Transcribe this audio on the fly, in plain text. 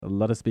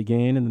Let us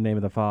begin in the name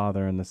of the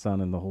Father, and the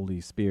Son, and the Holy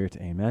Spirit.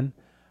 Amen.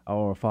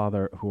 Our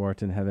Father, who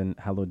art in heaven,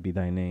 hallowed be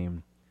thy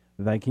name.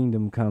 Thy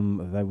kingdom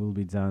come, thy will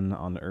be done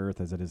on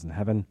earth as it is in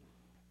heaven.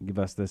 Give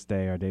us this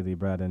day our daily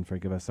bread, and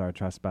forgive us our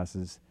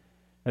trespasses,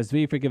 as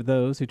we forgive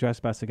those who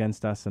trespass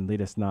against us, and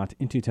lead us not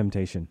into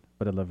temptation,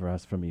 but deliver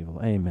us from evil.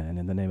 Amen.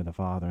 In the name of the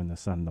Father, and the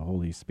Son, and the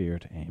Holy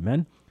Spirit.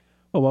 Amen.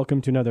 Well,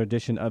 welcome to another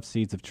edition of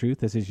Seeds of Truth.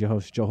 This is your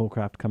host, Joe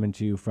Hollcraft, coming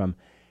to you from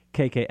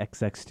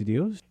KKXX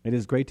Studios. It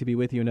is great to be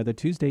with you another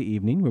Tuesday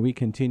evening where we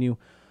continue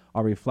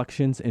our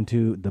reflections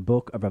into the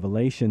book of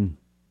Revelation.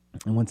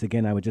 And once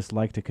again, I would just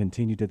like to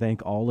continue to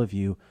thank all of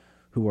you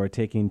who are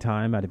taking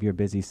time out of your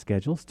busy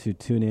schedules to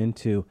tune in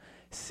to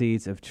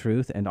Seeds of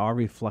Truth and our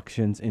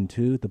reflections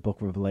into the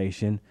book of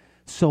Revelation.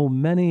 So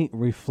many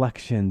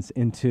reflections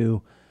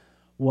into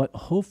what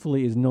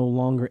hopefully is no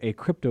longer a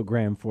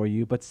cryptogram for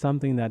you, but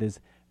something that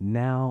is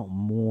now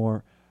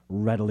more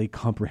readily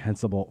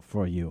comprehensible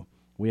for you.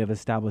 We have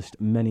established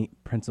many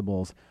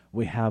principles.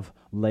 We have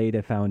laid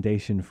a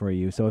foundation for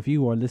you. So if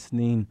you are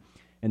listening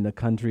in the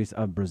countries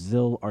of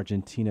Brazil,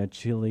 Argentina,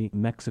 Chile,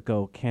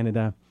 Mexico,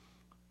 Canada,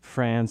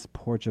 France,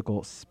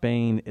 Portugal,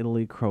 Spain,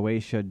 Italy,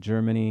 Croatia,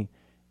 Germany,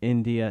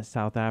 India,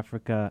 South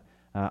Africa,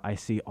 I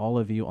see all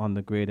of you on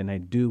the grid, and I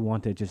do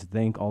want to just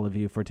thank all of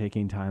you for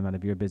taking time out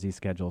of your busy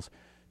schedules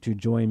to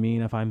join me.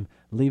 And if I'm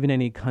leaving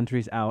any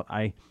countries out,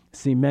 I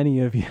see many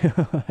of you.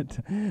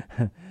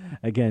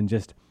 Again,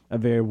 just a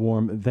very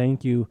warm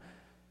thank you.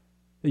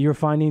 You're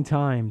finding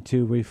time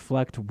to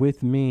reflect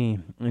with me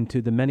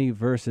into the many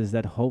verses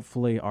that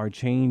hopefully are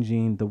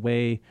changing the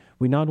way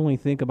we not only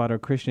think about our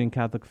Christian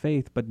Catholic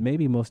faith, but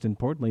maybe most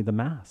importantly, the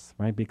Mass,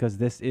 right? Because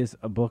this is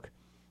a book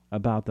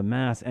about the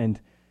Mass. And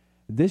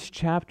this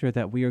chapter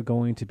that we are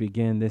going to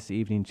begin this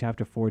evening,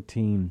 chapter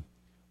 14,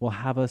 will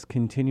have us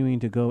continuing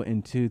to go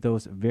into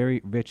those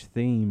very rich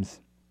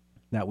themes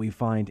that we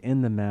find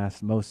in the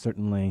Mass, most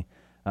certainly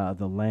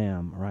the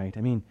Lamb, right?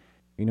 I mean,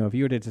 you know, if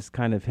you were to just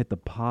kind of hit the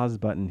pause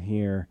button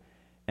here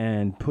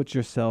and put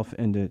yourself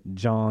into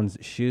John's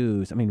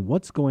shoes, I mean,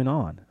 what's going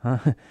on? Huh?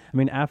 I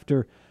mean,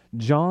 after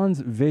John's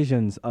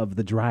visions of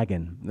the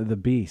dragon, the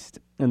beast,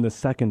 and the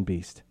second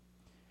beast,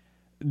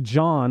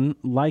 John,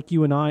 like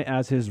you and I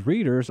as his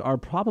readers, are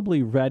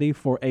probably ready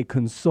for a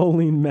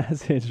consoling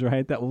message,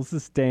 right, that will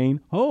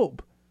sustain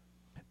hope.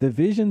 The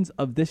visions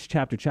of this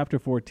chapter, chapter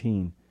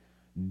 14,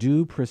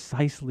 do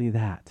precisely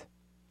that,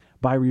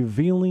 by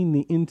revealing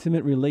the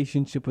intimate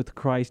relationship with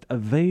Christ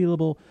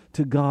available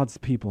to God's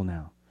people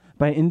now,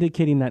 by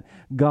indicating that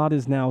God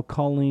is now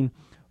calling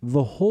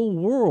the whole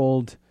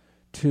world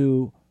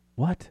to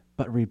what?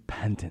 But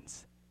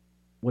repentance.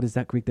 What is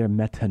that Greek there?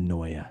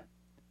 Metanoia.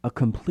 A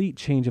complete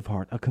change of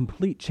heart, a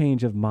complete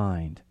change of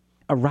mind,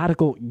 a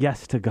radical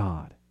yes to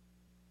God.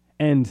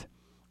 And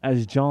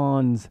as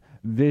John's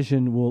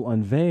vision will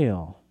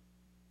unveil,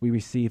 we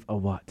receive a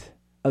what?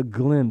 A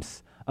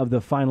glimpse of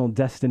the final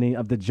destiny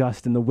of the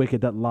just and the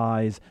wicked that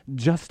lies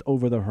just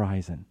over the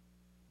horizon.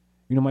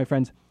 You know, my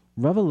friends,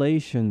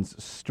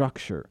 Revelation's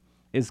structure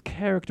is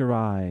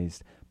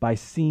characterized by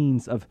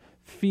scenes of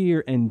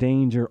fear and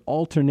danger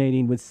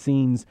alternating with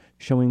scenes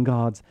showing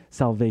God's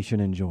salvation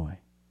and joy.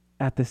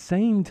 At the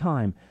same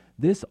time,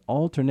 this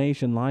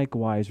alternation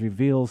likewise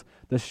reveals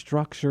the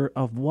structure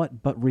of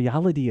what but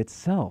reality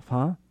itself,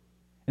 huh?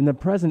 In the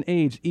present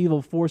age,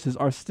 evil forces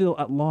are still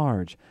at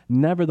large.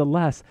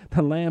 Nevertheless,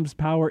 the Lamb's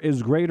power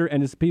is greater,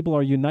 and his people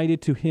are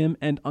united to him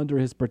and under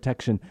his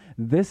protection.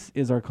 This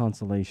is our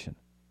consolation.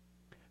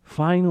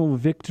 Final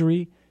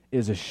victory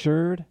is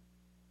assured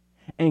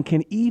and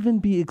can even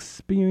be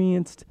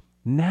experienced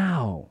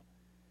now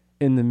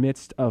in the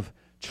midst of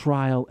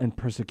trial and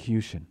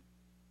persecution.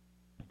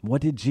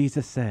 What did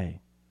Jesus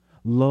say?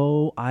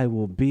 Lo, I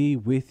will be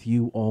with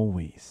you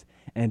always.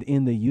 And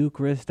in the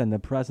Eucharist and the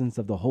presence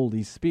of the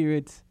Holy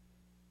Spirit,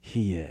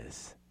 he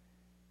is.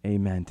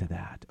 Amen to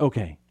that.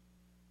 Okay,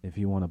 if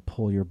you want to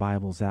pull your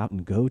Bibles out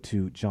and go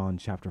to John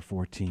chapter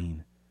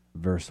 14,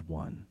 verse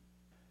 1.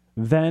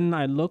 Then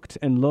I looked,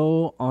 and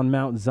lo, on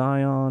Mount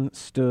Zion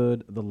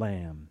stood the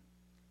Lamb,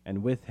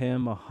 and with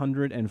him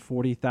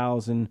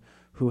 140,000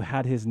 who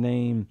had his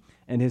name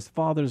and his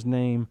Father's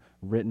name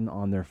written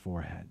on their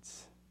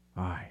foreheads.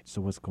 All right,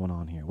 so what's going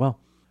on here? Well,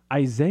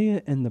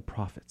 Isaiah and the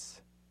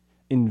prophets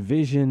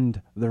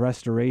envisioned the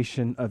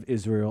restoration of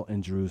Israel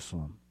and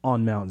Jerusalem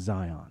on Mount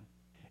Zion.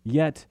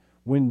 Yet,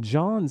 when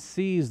John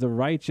sees the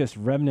righteous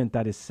remnant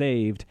that is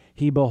saved,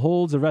 he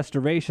beholds a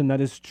restoration that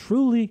is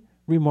truly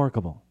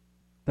remarkable,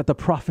 that the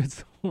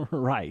prophets were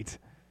right.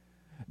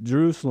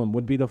 Jerusalem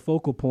would be the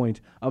focal point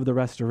of the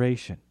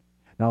restoration.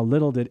 Now,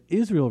 little did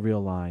Israel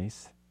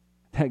realize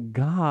that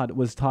God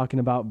was talking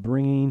about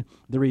bringing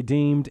the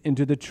redeemed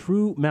into the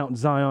true Mount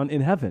Zion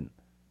in heaven,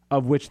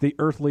 of which the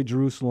earthly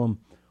Jerusalem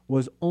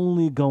was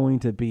only going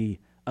to be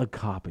a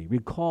copy.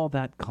 Recall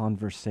that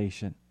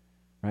conversation,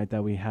 right,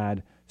 that we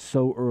had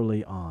so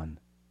early on,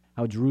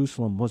 how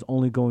Jerusalem was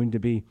only going to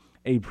be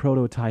a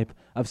prototype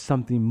of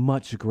something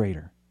much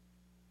greater,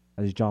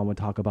 as John would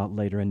talk about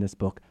later in this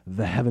book,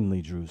 the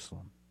heavenly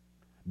Jerusalem.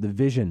 The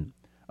vision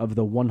of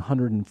the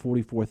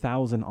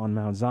 144,000 on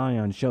Mount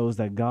Zion shows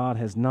that God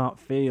has not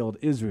failed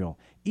Israel,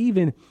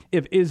 even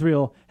if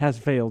Israel has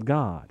failed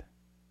God.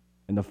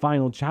 In the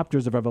final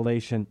chapters of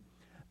Revelation,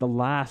 the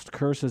last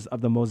curses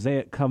of the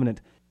Mosaic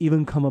covenant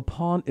even come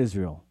upon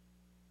Israel,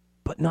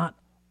 but not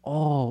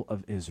all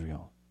of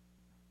Israel.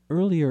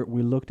 Earlier,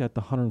 we looked at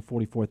the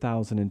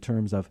 144,000 in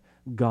terms of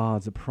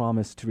God's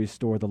promise to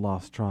restore the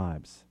lost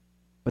tribes.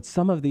 But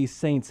some of these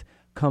saints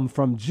come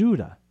from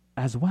Judah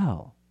as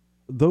well.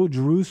 Though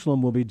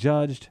Jerusalem will be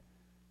judged,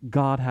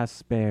 God has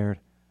spared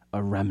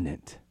a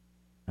remnant.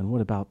 And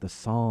what about the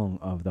song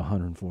of the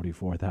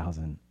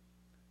 144,000?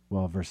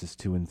 Well, verses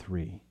 2 and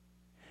 3.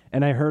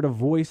 And I heard a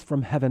voice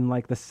from heaven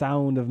like the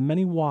sound of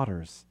many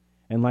waters,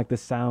 and like the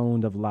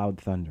sound of loud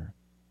thunder.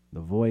 The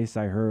voice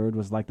I heard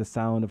was like the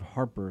sound of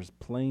harpers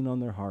playing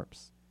on their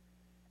harps.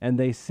 And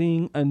they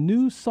sing a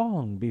new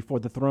song before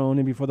the throne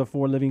and before the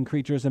four living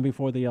creatures and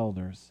before the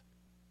elders.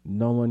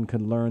 No one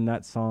could learn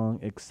that song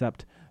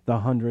except the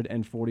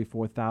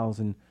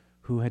 144,000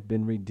 who had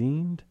been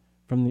redeemed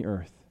from the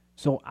earth.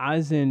 So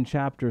as in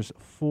chapters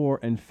 4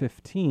 and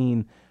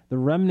 15, the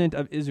remnant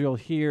of Israel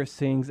here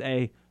sings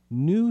a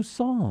new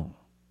song.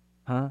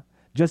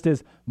 Just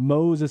as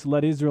Moses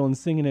led Israel in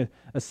singing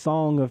a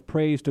song of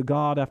praise to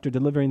God after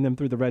delivering them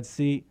through the Red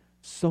Sea,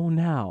 so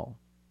now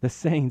the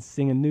saints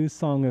sing a new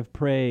song of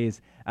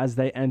praise as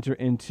they enter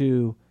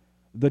into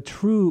the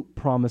true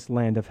promised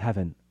land of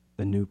heaven,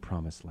 the new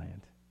promised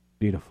land.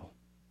 Beautiful.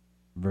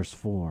 Verse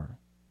 4,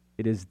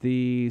 it is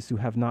these who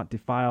have not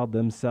defiled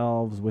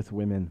themselves with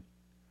women,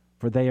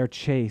 for they are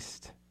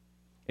chaste.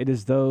 It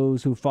is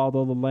those who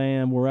follow the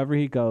Lamb wherever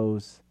he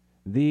goes.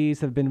 These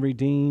have been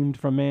redeemed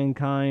from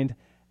mankind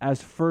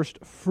as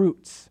first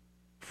fruits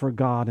for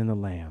God and the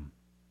Lamb.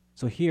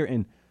 So here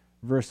in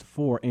verse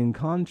 4, in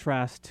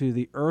contrast to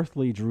the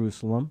earthly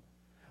Jerusalem,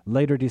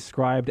 later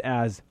described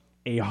as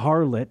a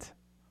harlot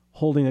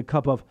holding a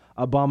cup of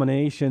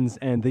abominations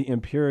and the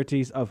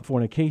impurities of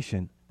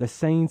fornication, the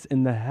saints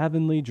in the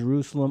heavenly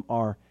Jerusalem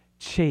are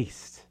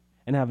chaste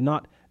and have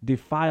not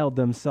defiled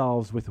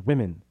themselves with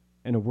women.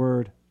 In a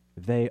word,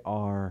 they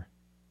are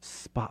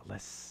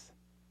spotless.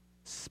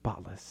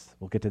 Spotless.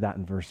 We'll get to that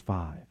in verse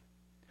 5.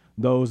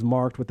 Those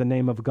marked with the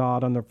name of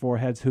God on their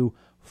foreheads who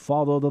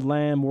follow the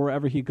Lamb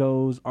wherever he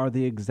goes are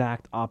the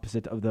exact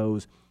opposite of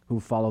those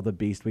who follow the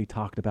beast we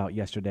talked about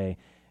yesterday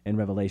in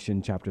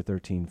Revelation chapter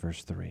 13,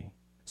 verse 3.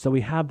 So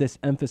we have this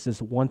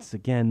emphasis once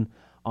again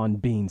on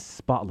being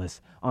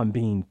spotless, on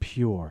being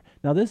pure.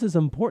 Now this is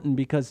important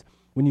because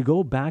when you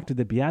go back to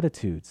the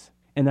Beatitudes,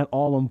 and that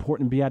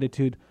all-important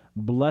beatitude,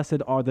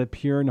 blessed are the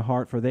pure in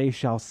heart, for they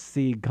shall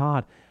see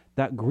God,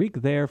 that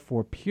Greek there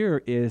for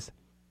pure is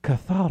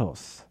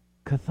katharos.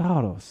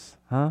 Katharos,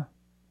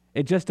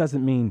 It just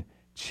doesn't mean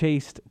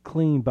chaste,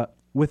 clean, but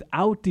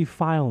without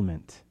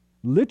defilement.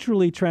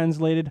 Literally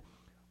translated,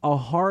 a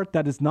heart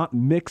that is not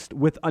mixed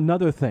with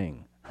another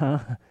thing.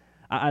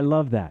 I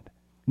love that.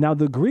 Now,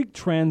 the Greek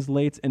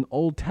translates an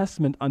Old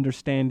Testament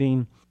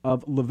understanding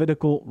of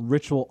Levitical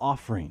ritual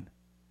offering,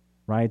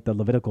 right? The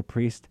Levitical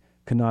priest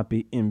could not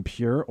be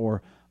impure,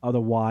 or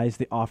otherwise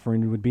the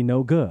offering would be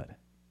no good.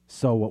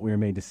 So what we are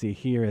made to see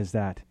here is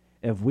that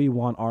if we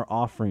want our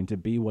offering to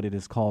be what it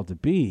is called to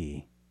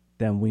be,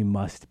 then we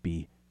must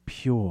be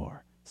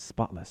pure,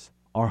 spotless.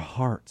 Our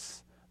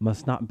hearts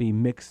must not be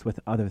mixed with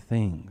other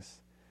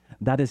things.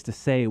 That is to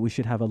say, we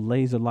should have a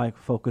laser-like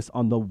focus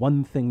on the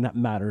one thing that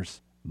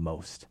matters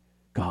most,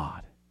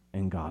 God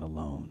and God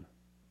alone.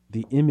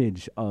 The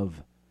image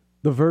of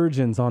the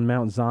virgins on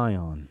Mount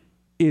Zion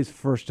is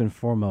first and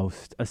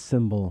foremost a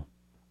symbol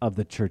of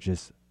the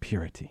church's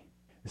purity.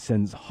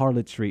 Since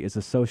harlotry is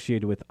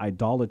associated with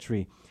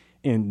idolatry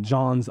in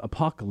John's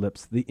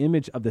apocalypse, the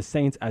image of the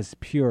saints as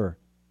pure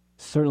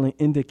certainly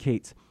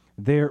indicates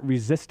their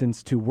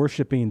resistance to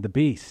worshiping the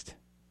beast.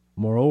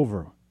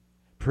 Moreover,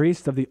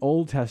 priests of the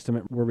Old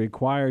Testament were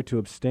required to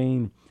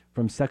abstain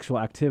from sexual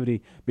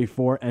activity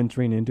before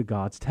entering into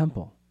God's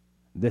temple.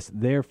 This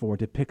therefore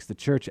depicts the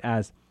church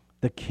as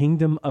the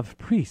kingdom of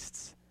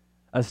priests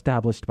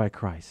established by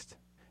Christ.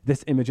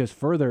 This image is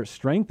further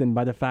strengthened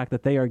by the fact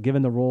that they are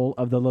given the role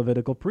of the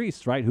Levitical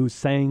priests, right, who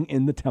sang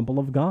in the temple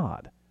of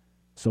God.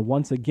 So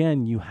once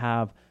again, you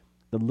have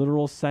the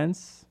literal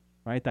sense,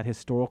 right, that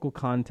historical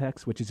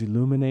context, which is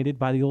illuminated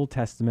by the Old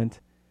Testament,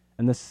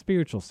 and the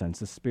spiritual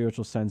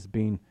sense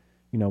being,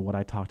 what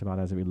I talked about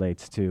as it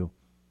relates to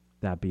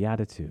that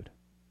beatitude.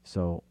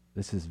 So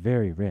this is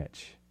very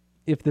rich.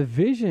 If the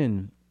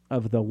vision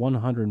of the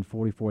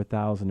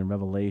 144,000 in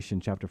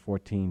Revelation chapter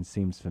 14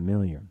 seems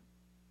familiar,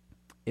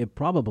 it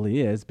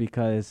probably is,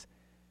 because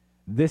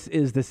this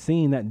is the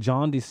scene that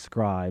John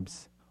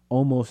describes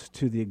almost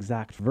to the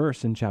exact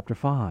verse in chapter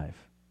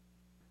 5.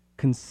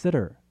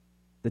 Consider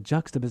the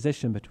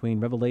juxtaposition between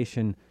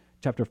Revelation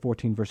chapter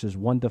 14 verses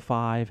 1 to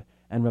 5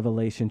 and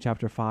Revelation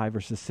chapter 5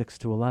 verses 6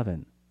 to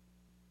 11.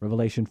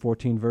 Revelation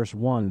 14 verse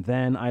 1,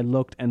 then I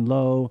looked, and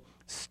lo,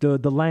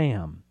 stood the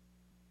Lamb.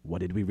 What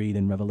did we read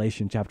in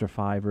Revelation chapter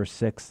 5 verse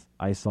 6?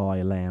 I saw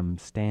a lamb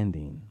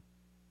standing.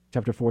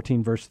 Chapter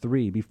 14, verse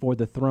 3, before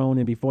the throne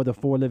and before the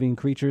four living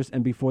creatures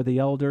and before the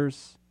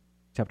elders.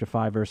 Chapter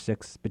 5, verse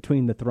 6,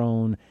 between the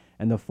throne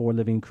and the four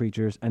living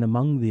creatures and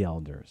among the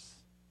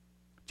elders.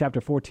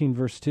 Chapter 14,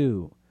 verse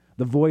 2,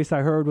 the voice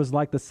I heard was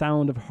like the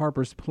sound of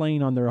harpers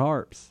playing on their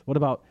harps. What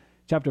about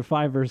chapter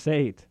 5, verse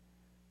 8?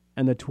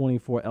 And the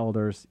 24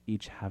 elders,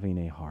 each having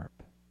a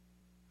harp.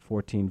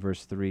 14,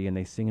 verse 3, and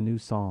they sing a new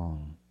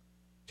song.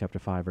 Chapter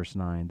 5, verse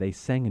 9, they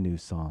sang a new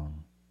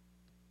song.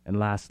 And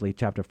lastly,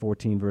 chapter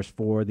 14, verse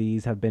 4,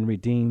 these have been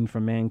redeemed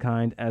from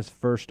mankind as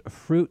first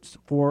fruits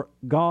for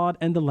God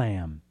and the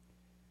Lamb.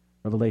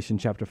 Revelation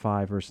chapter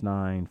 5, verse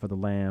 9, for the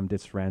Lamb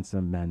didst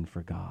ransom men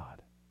for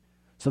God.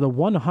 So the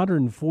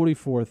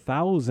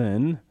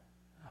 144,000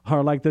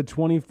 are like the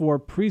 24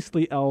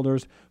 priestly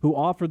elders who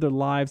offered their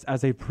lives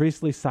as a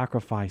priestly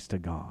sacrifice to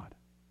God.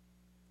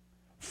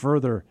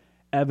 Further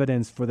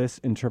evidence for this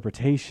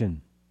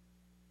interpretation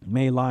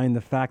may lie in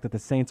the fact that the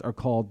saints are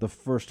called the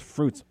first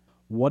fruits.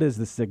 What is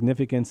the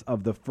significance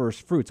of the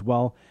first fruits?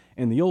 Well,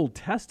 in the Old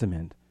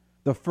Testament,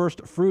 the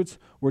first fruits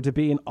were to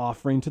be an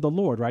offering to the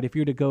Lord, right? If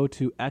you were to go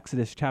to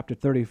Exodus chapter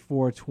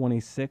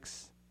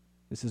 34:26,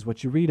 this is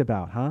what you read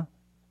about, huh?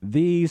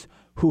 These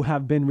who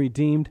have been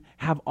redeemed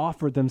have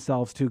offered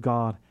themselves to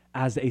God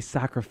as a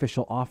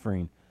sacrificial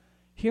offering.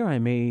 Here I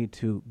made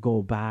to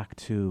go back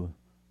to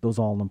those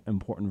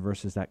all-important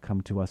verses that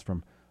come to us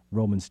from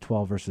Romans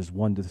 12, verses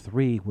 1 to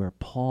 3, where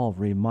Paul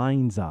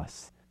reminds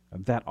us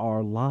that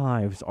our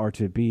lives are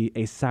to be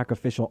a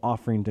sacrificial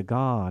offering to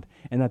God,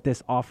 and that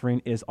this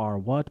offering is our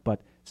what?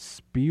 But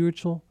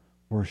spiritual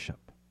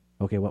worship.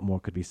 Okay, what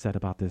more could be said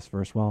about this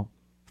verse? Well,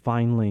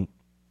 finally,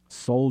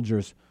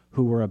 soldiers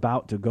who were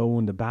about to go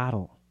into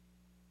battle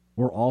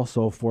were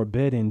also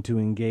forbidden to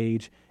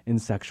engage in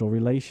sexual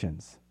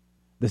relations.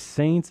 The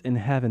saints in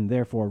heaven,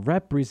 therefore,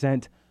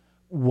 represent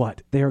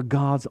what? They are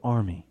God's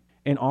army,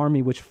 an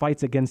army which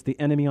fights against the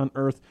enemy on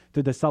earth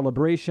through the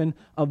celebration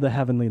of the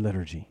heavenly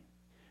liturgy.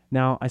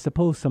 Now, I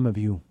suppose some of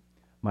you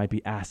might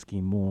be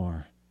asking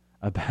more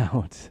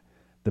about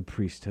the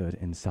priesthood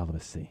and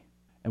celibacy,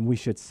 and we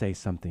should say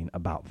something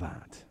about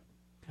that.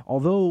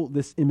 Although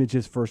this image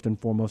is first and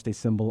foremost a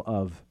symbol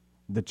of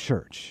the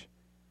church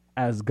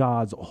as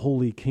God's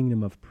holy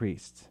kingdom of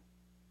priests,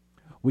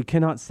 we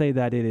cannot say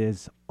that it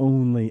is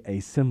only a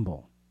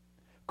symbol.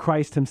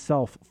 Christ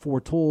himself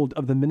foretold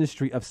of the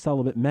ministry of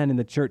celibate men in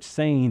the church,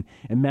 saying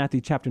in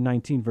Matthew chapter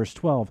 19, verse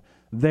 12,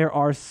 there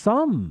are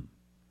some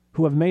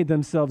who have made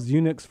themselves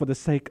eunuchs for the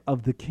sake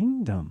of the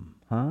kingdom.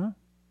 Now,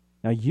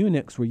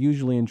 eunuchs were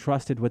usually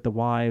entrusted with the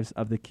wives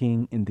of the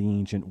king in the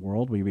ancient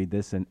world. We read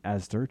this in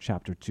Esther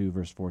chapter 2,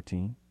 verse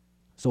 14.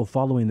 So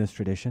following this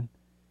tradition,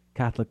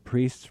 Catholic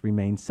priests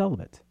remain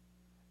celibate.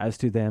 As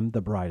to them, the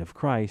bride of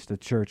Christ, the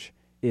church,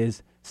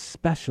 is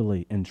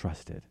specially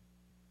entrusted.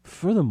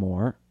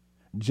 Furthermore,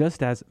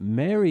 just as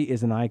Mary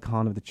is an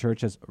icon of the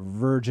church as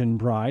virgin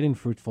bride and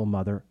fruitful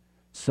mother,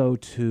 so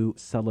too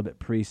celibate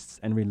priests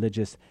and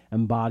religious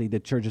embody the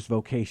church's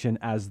vocation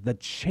as the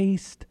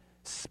chaste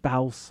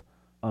spouse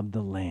of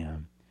the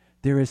Lamb.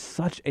 There is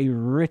such a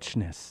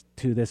richness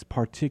to this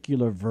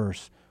particular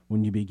verse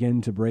when you begin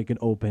to break it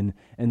open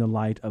in the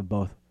light of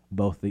both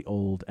the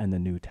Old and the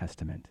New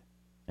Testament.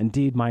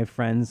 Indeed, my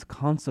friends,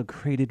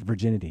 consecrated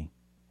virginity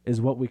is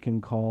what we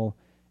can call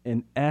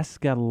an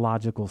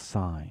eschatological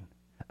sign,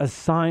 a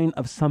sign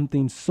of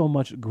something so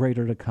much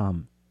greater to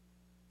come,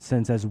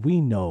 since as we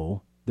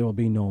know, there will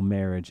be no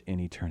marriage in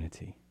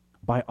eternity.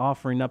 By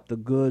offering up the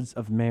goods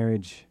of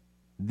marriage,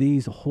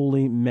 these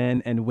holy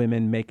men and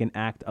women make an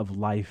act of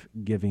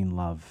life-giving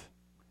love.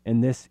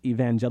 In this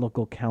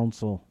evangelical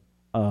counsel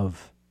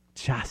of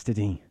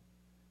chastity,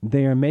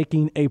 they are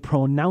making a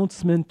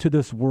pronouncement to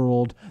this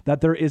world that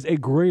there is a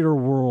greater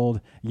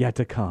world yet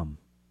to come.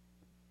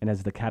 And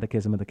as the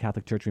Catechism of the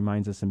Catholic Church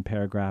reminds us in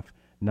paragraph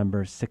number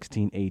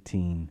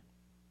 1618,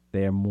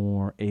 they are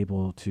more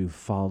able to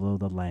follow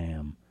the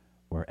Lamb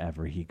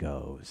wherever he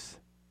goes.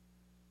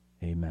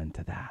 Amen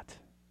to that.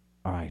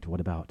 All right, what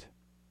about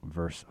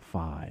verse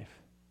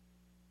 5?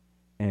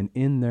 And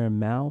in their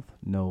mouth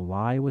no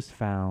lie was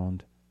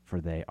found, for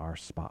they are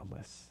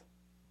spotless.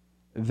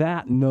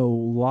 That no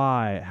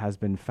lie has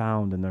been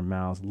found in their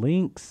mouths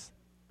links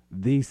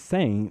these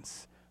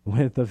saints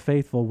with the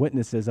faithful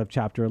witnesses of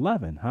chapter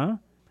 11,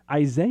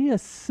 Isaiah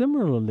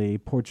similarly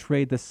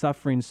portrayed the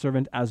suffering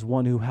servant as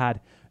one who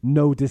had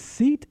no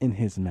deceit in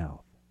his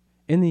mouth.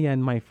 In the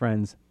end, my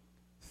friends,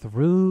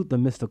 through the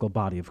mystical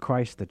body of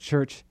Christ, the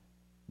church,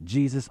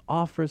 Jesus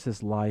offers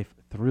his life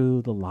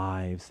through the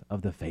lives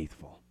of the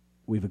faithful.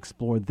 We've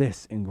explored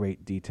this in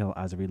great detail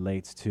as it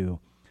relates to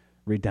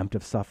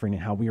redemptive suffering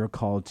and how we are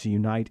called to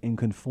unite and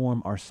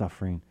conform our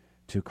suffering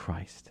to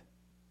Christ.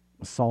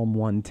 Psalm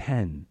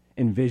 110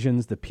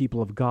 envisions the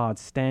people of God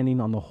standing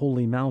on the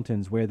holy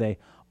mountains where they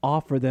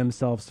offer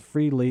themselves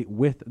freely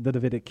with the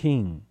Davidic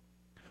king,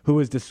 who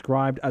is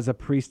described as a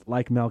priest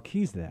like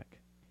Melchizedek.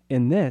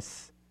 In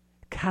this,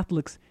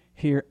 Catholics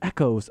hear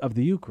echoes of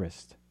the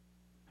Eucharist,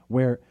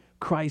 where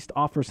Christ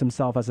offers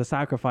himself as a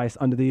sacrifice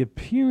under the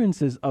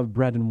appearances of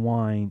bread and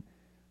wine,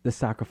 the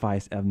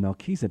sacrifice of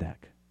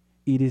Melchizedek.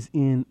 It is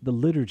in the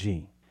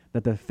liturgy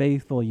that the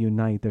faithful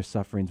unite their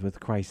sufferings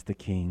with Christ the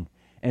King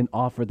and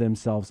offer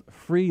themselves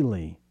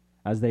freely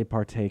as they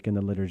partake in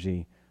the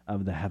liturgy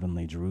of the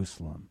heavenly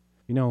Jerusalem.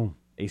 You know,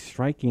 a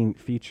striking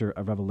feature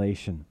of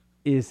Revelation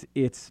is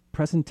its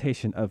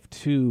presentation of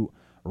two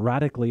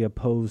radically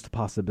opposed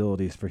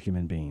possibilities for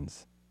human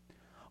beings.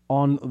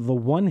 On the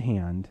one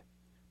hand,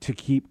 to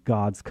keep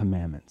God's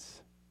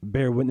commandments,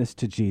 bear witness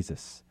to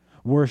Jesus,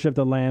 worship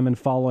the Lamb and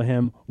follow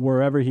him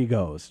wherever he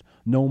goes,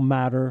 no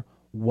matter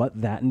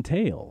what that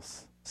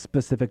entails,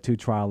 specific to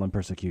trial and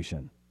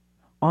persecution.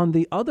 On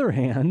the other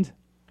hand,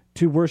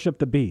 to worship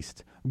the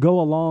beast, go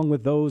along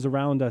with those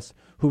around us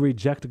who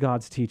reject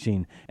God's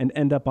teaching and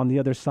end up on the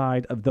other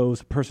side of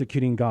those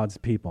persecuting God's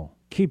people,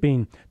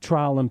 keeping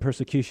trial and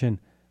persecution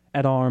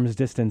at arm's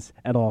distance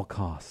at all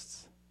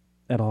costs.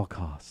 At all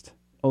cost.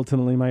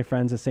 Ultimately, my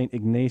friends, as St.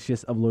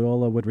 Ignatius of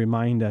Loyola would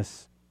remind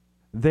us,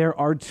 there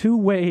are two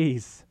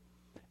ways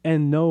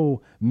and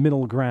no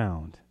middle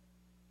ground.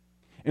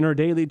 In our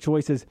daily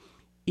choices,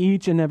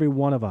 each and every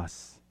one of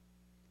us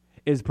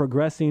is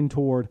progressing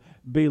toward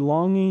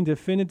belonging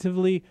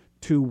definitively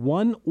to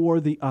one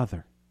or the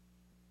other.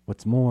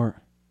 What's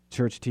more,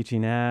 church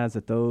teaching adds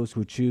that those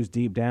who choose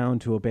deep down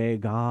to obey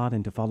God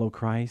and to follow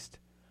Christ,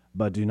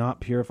 but do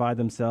not purify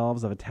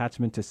themselves of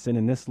attachment to sin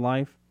in this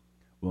life,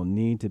 will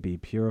need to be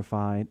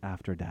purified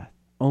after death.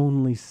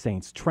 Only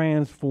saints,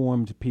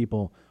 transformed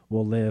people,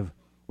 will live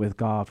with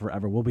God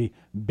forever, will be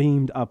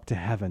beamed up to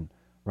heaven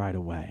right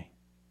away.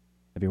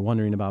 If you're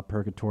wondering about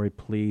purgatory,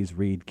 please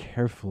read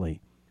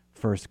carefully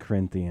 1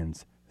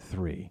 Corinthians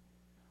 3.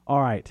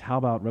 All right, how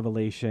about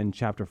Revelation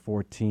chapter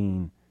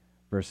 14,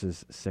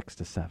 verses 6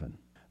 to 7?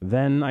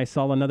 Then I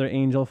saw another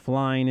angel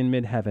flying in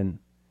mid-heaven,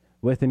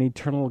 with an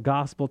eternal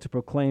gospel to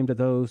proclaim to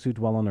those who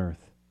dwell on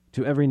earth,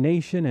 to every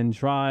nation and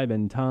tribe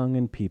and tongue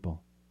and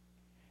people.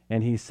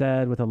 And he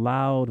said with a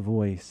loud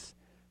voice,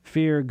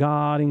 fear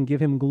God and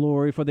give him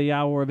glory, for the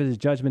hour of his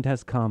judgment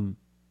has come,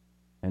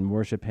 and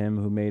worship him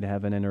who made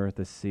heaven and earth,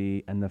 the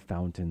sea, and the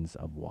fountains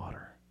of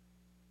water.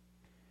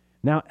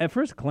 Now, at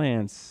first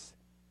glance,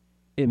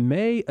 it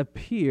may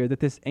appear that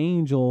this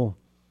angel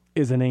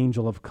is an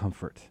angel of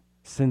comfort,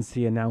 since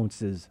he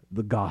announces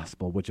the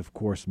gospel, which of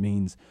course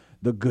means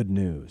the good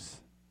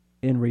news.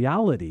 In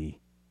reality,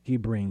 he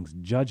brings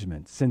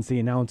judgment, since he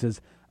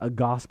announces a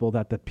gospel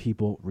that the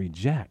people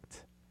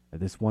reject.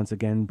 This once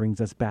again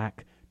brings us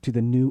back to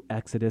the new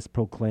Exodus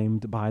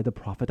proclaimed by the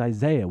prophet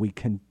Isaiah. We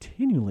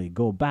continually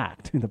go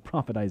back to the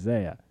prophet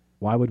Isaiah.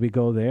 Why would we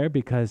go there?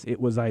 Because it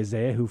was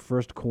Isaiah who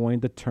first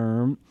coined the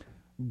term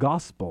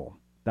gospel,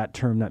 that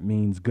term that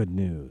means good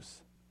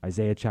news.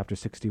 Isaiah chapter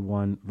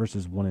 61,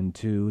 verses 1 and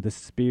 2, the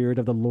Spirit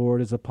of the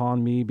Lord is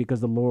upon me,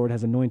 because the Lord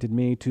has anointed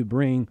me to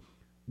bring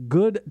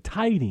good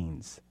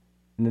tidings.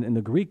 And in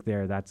the Greek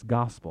there, that's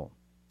gospel.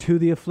 To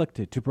the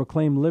afflicted, to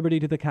proclaim liberty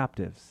to the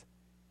captives,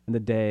 and the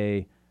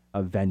day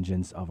of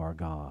vengeance of our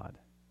God.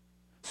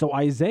 So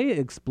Isaiah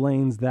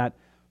explains that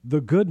the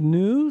good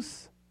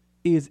news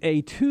is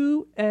a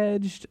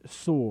two-edged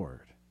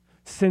sword.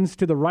 Since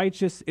to the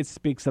righteous it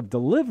speaks of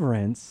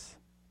deliverance,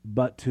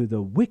 but to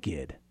the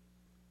wicked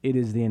it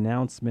is the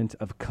announcement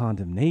of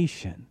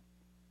condemnation.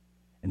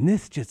 And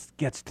this just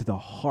gets to the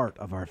heart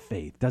of our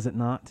faith, does it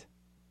not?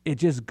 It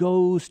just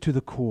goes to the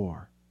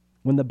core.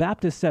 When the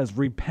Baptist says,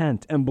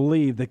 repent and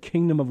believe the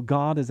kingdom of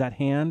God is at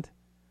hand,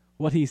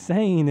 what he's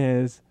saying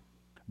is,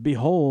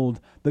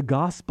 behold, the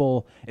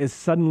gospel is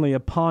suddenly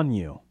upon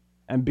you,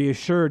 and be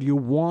assured you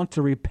want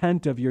to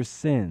repent of your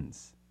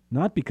sins,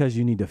 not because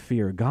you need to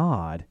fear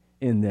God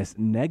in this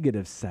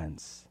negative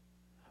sense,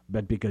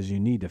 but because you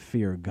need to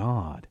fear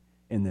God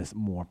in this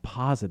more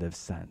positive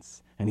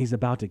sense. And he's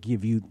about to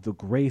give you the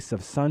grace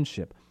of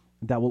sonship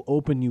that will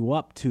open you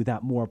up to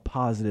that more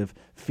positive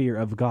fear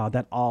of God,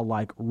 that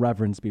all-like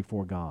reverence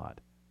before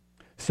God.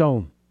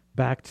 So,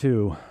 back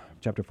to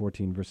chapter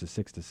 14, verses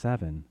 6 to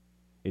 7.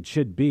 It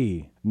should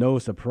be no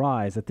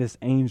surprise that this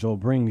angel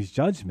brings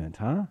judgment,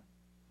 huh?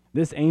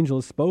 This angel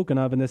is spoken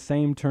of in the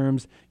same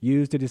terms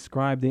used to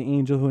describe the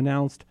angel who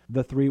announced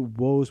the three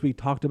woes we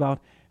talked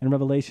about in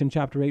Revelation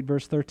chapter 8,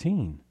 verse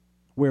 13,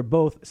 where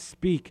both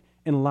speak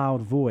in a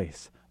loud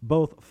voice,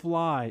 both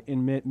fly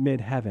in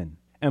mid-heaven,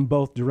 and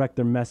both direct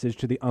their message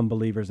to the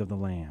unbelievers of the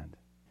land.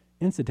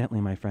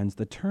 Incidentally, my friends,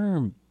 the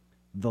term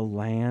the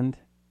land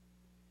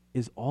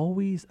is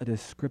always a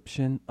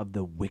description of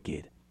the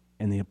wicked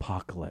in the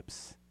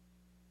apocalypse.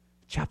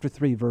 Chapter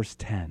 3, verse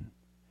 10.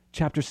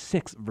 Chapter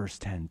 6, verse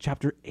 10.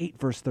 Chapter 8,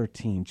 verse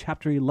 13.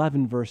 Chapter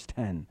 11, verse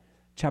 10.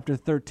 Chapter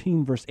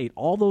 13, verse 8.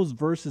 All those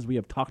verses we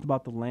have talked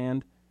about the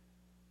land,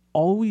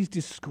 always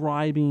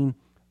describing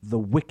the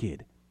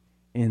wicked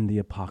in the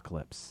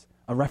apocalypse.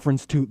 A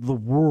reference to the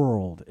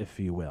world, if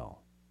you will.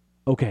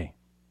 Okay,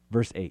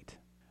 verse 8.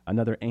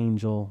 Another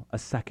angel, a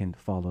second,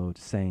 followed,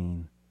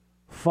 saying,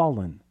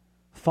 fallen,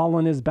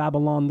 fallen is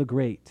Babylon the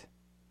Great,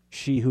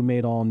 she who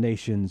made all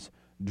nations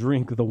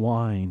drink the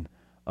wine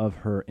of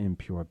her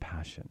impure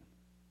passion.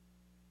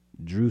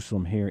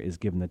 Jerusalem here is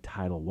given the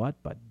title what?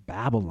 But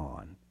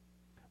Babylon,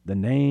 the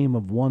name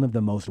of one of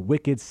the most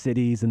wicked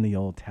cities in the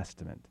Old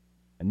Testament.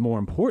 And more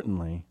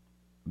importantly,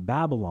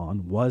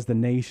 Babylon was the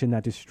nation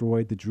that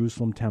destroyed the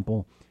Jerusalem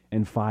temple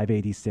in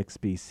 586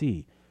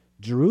 BC.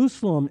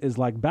 Jerusalem is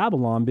like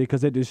Babylon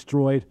because it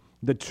destroyed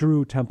the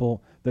true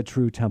temple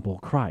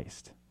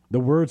Christ. The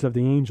words of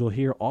the angel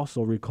here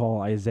also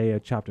recall Isaiah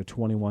chapter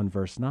 21,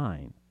 verse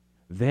 9.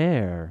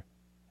 There,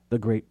 the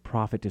great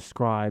prophet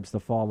describes the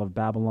fall of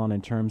Babylon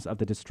in terms of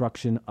the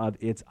destruction of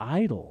its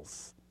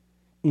idols.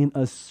 In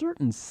a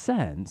certain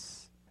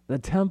sense, the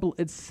temple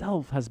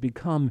itself has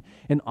become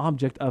an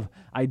object of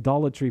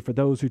idolatry for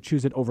those who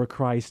choose it over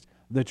Christ,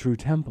 the true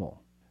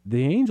temple.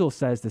 The angel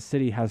says the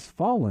city has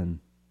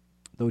fallen,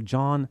 though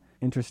John,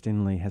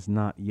 interestingly, has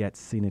not yet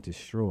seen it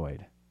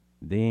destroyed.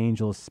 The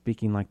angel is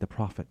speaking like the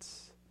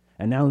prophets,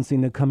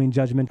 announcing the coming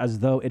judgment as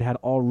though it had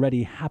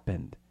already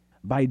happened.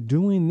 By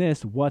doing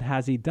this, what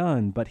has he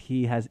done? But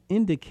he has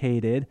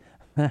indicated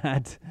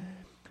that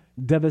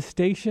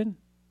devastation,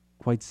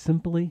 quite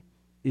simply,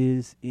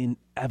 is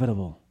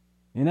inevitable.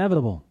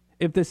 Inevitable.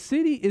 If the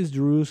city is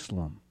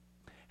Jerusalem,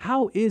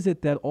 how is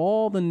it that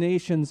all the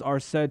nations are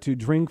said to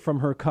drink from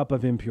her cup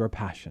of impure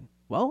passion?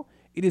 Well,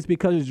 it is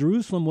because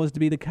Jerusalem was to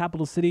be the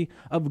capital city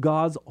of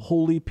God's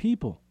holy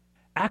people,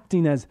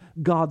 acting as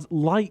God's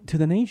light to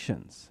the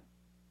nations.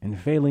 And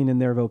failing in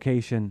their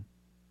vocation,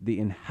 the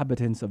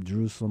inhabitants of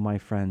Jerusalem, my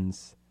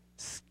friends,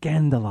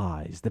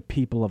 scandalize the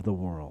people of the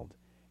world,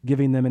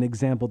 giving them an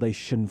example they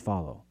shouldn't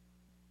follow.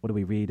 What do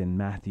we read in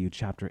Matthew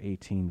chapter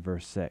 18,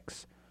 verse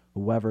 6?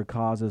 Whoever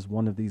causes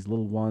one of these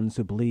little ones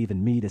who believe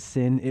in me to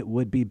sin, it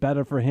would be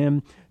better for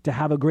him to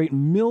have a great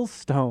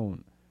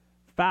millstone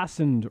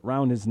fastened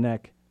round his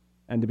neck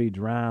and to be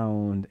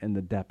drowned in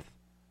the depth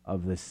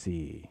of the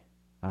sea.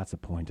 That's a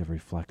point of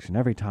reflection.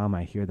 Every time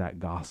I hear that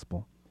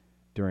gospel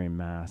during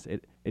Mass,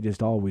 it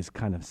just always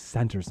kind of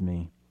centers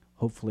me.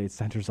 Hopefully it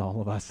centers all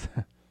of us.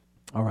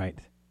 All right,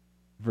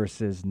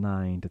 verses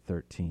 9 to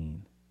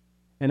 13.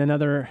 And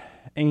another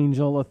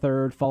angel, a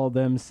third, followed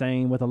them,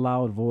 saying with a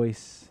loud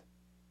voice,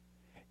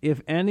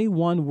 if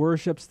anyone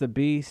worships the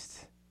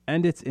beast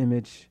and its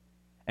image,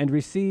 and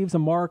receives a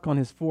mark on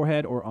his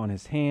forehead or on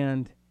his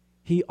hand,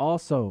 he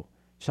also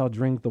shall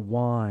drink the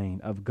wine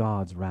of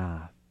God's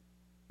wrath,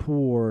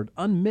 poured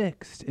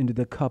unmixed into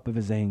the cup of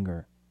his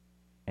anger.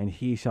 And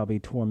he shall be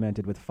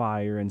tormented with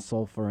fire and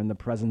sulfur in the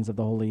presence of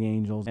the holy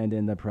angels and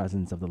in the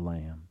presence of the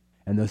Lamb.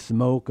 And the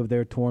smoke of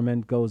their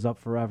torment goes up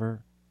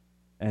forever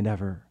and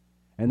ever.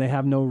 And they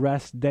have no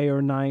rest day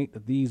or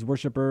night, these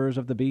worshippers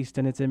of the beast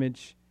and its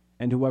image,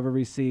 and whoever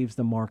receives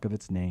the mark of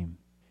its name.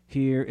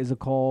 Here is a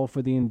call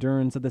for the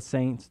endurance of the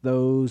saints,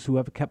 those who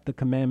have kept the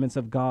commandments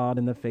of God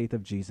in the faith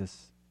of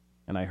Jesus.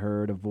 And I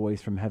heard a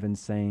voice from heaven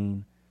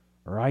saying,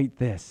 write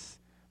this,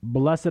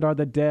 blessed are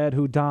the dead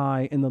who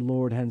die in the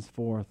Lord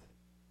henceforth.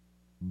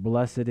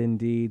 Blessed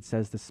indeed,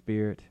 says the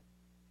Spirit,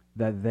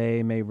 that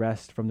they may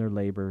rest from their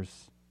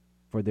labors,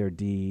 for their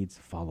deeds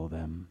follow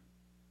them.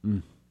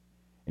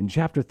 In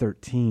chapter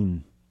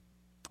 13,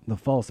 the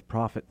false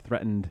prophet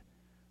threatened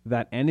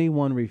that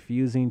anyone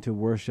refusing to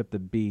worship the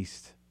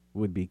beast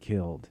would be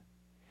killed.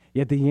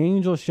 Yet the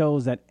angel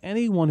shows that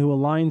anyone who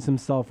aligns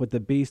himself with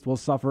the beast will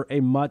suffer a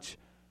much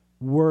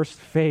worse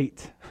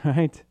fate,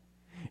 right?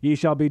 Ye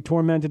shall be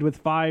tormented with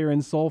fire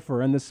and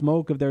sulfur, and the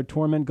smoke of their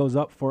torment goes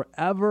up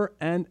forever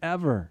and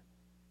ever.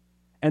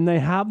 And they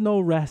have no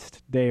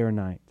rest day or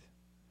night.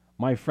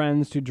 My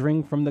friends, to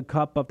drink from the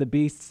cup of the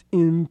beast's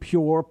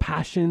impure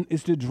passion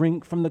is to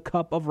drink from the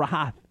cup of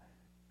wrath.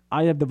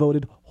 I have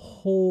devoted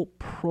whole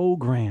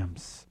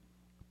programs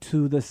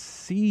to the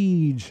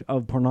siege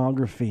of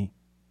pornography.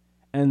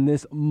 And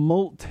this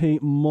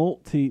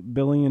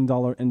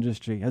multi-billion-dollar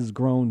industry has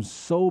grown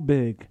so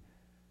big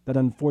that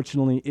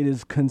unfortunately it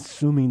is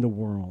consuming the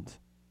world.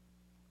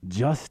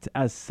 Just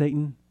as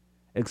Satan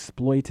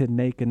exploited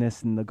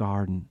nakedness in the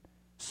garden,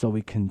 so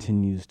he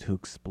continues to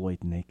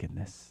exploit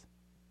nakedness.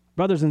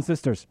 Brothers and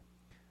sisters,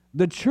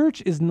 the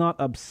church is not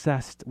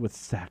obsessed with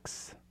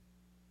sex.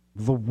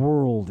 The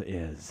world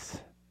is.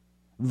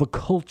 The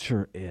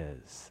culture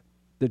is.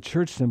 The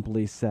church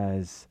simply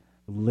says,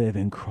 live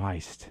in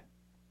Christ,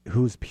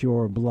 whose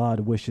pure blood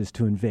wishes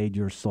to invade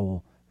your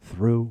soul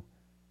through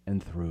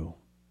and through.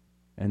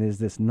 And is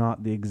this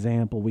not the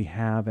example we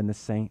have in the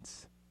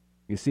saints?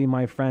 You see,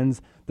 my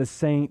friends, the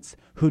saints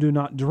who do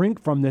not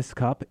drink from this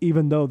cup,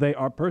 even though they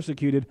are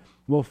persecuted,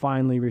 will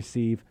finally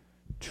receive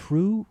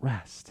true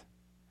rest.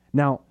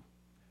 Now,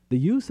 the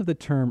use of the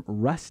term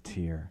rest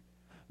here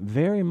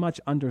very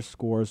much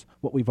underscores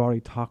what we've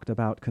already talked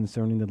about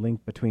concerning the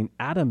link between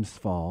Adam's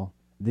fall,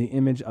 the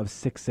image of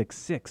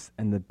 666,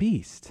 and the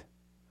beast.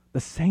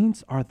 The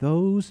saints are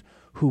those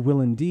who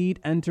will indeed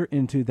enter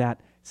into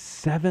that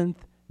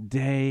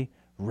seventh-day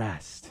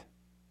rest.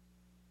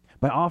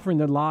 By offering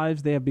their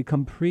lives, they have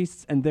become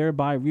priests and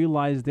thereby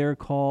realize their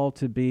call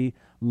to be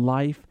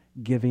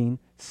life-giving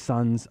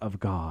sons of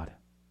God.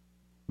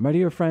 My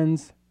dear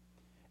friends,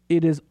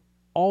 it is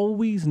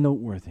always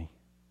noteworthy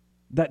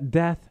that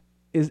death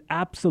is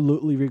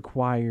absolutely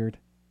required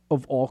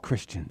of all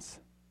Christians.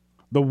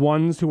 The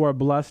ones who are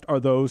blessed are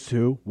those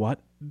who, what?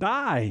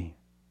 die.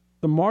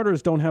 The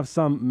martyrs don't have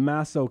some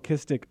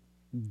masochistic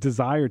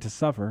desire to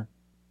suffer,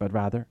 but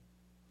rather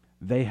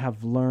they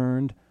have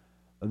learned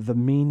the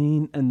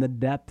meaning and the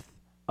depth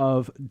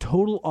of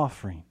total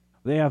offering.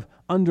 They have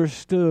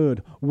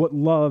understood what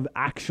love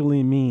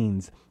actually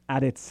means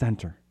at its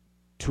center.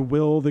 To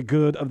will the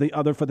good of the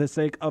other for the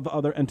sake of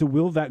other, and to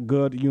will that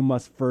good, you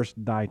must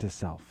first die to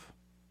self.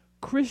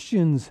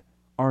 Christians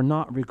are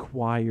not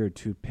required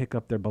to pick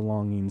up their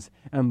belongings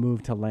and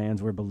move to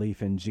lands where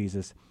belief in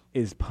Jesus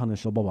is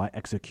punishable by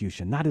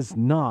execution. That is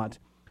not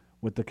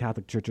what the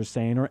Catholic Church is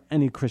saying, or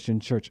any Christian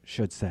church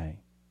should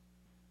say.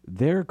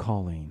 Their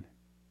calling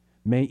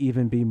may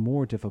even be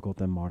more difficult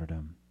than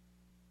martyrdom,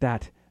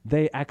 that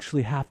they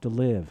actually have to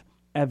live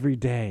every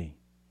day,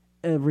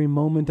 every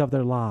moment of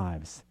their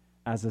lives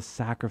as a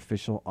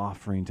sacrificial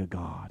offering to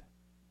God,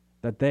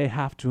 that they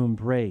have to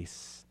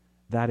embrace,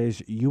 that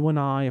is, you and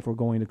I, if we're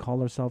going to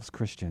call ourselves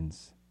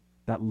Christians,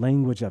 that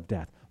language of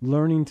death,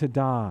 learning to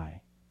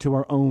die to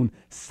our own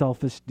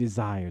selfish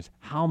desires.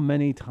 How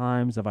many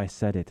times have I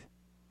said it?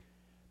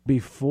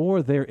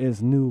 Before there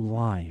is new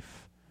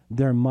life,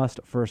 there must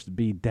first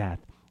be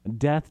death.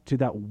 Death to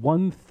that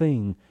one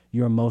thing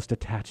you're most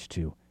attached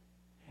to.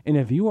 And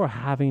if you are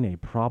having a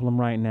problem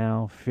right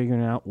now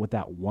figuring out what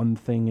that one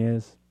thing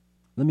is,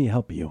 let me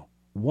help you.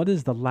 What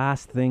is the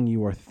last thing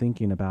you are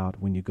thinking about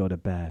when you go to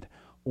bed,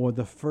 or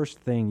the first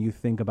thing you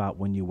think about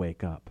when you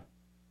wake up?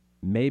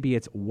 Maybe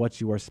it's what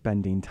you are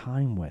spending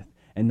time with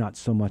and not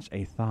so much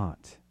a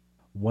thought.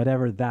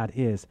 Whatever that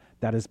is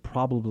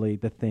probably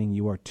the thing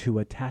you are too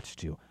attached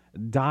to.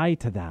 Die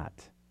to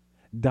that.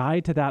 Die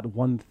to that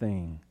one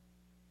thing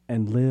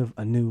and live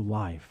a new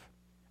life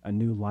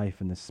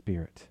in the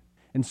Spirit.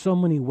 In so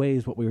many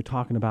ways, what we were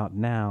talking about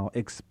now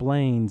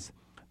explains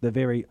the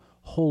very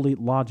holy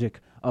logic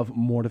of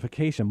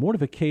mortification.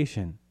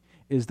 Mortification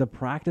is the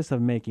practice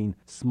of making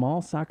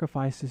small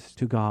sacrifices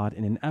to God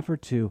in an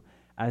effort to,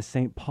 as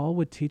St. Paul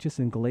would teach us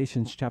in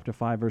Galatians chapter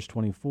 5, verse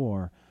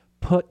 24,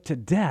 put to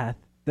death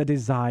the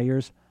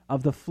desires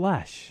of the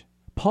flesh.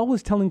 Paul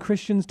was telling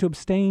Christians to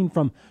abstain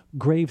from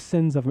grave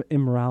sins of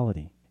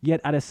immorality.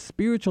 Yet at a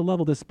spiritual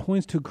level, this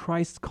points to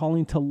Christ's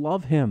calling to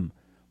love him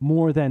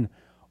more than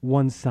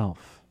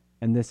oneself.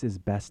 And this is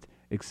best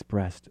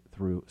expressed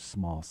through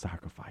small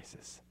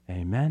sacrifices.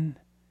 Amen?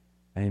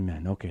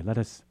 Amen. Okay, let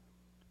us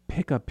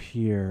pick up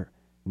here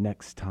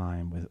next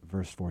time with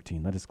verse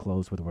 14. Let us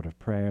close with a word of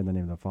prayer in the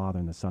name of the Father,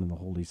 and the Son, and the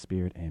Holy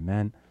Spirit.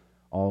 Amen.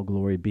 All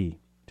glory be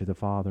to the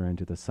Father, and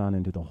to the Son,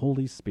 and to the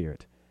Holy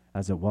Spirit,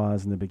 as it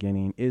was in the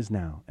beginning, is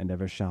now, and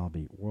ever shall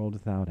be, world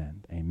without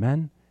end.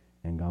 Amen,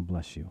 and God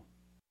bless you.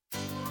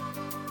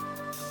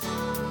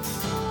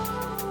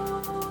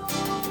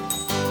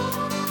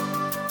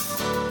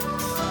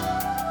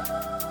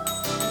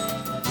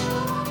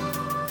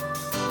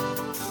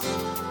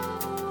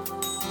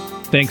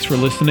 Thanks for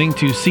listening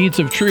to Seeds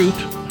of Truth,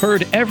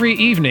 heard every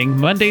evening,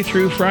 Monday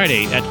through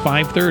Friday at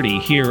 5:30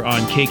 here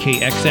on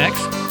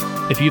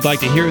KKXX. If you'd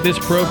like to hear this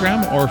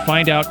program or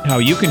find out how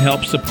you can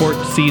help support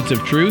Seeds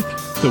of Truth,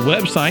 the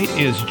website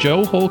is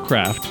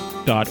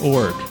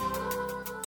joehollcraft.org.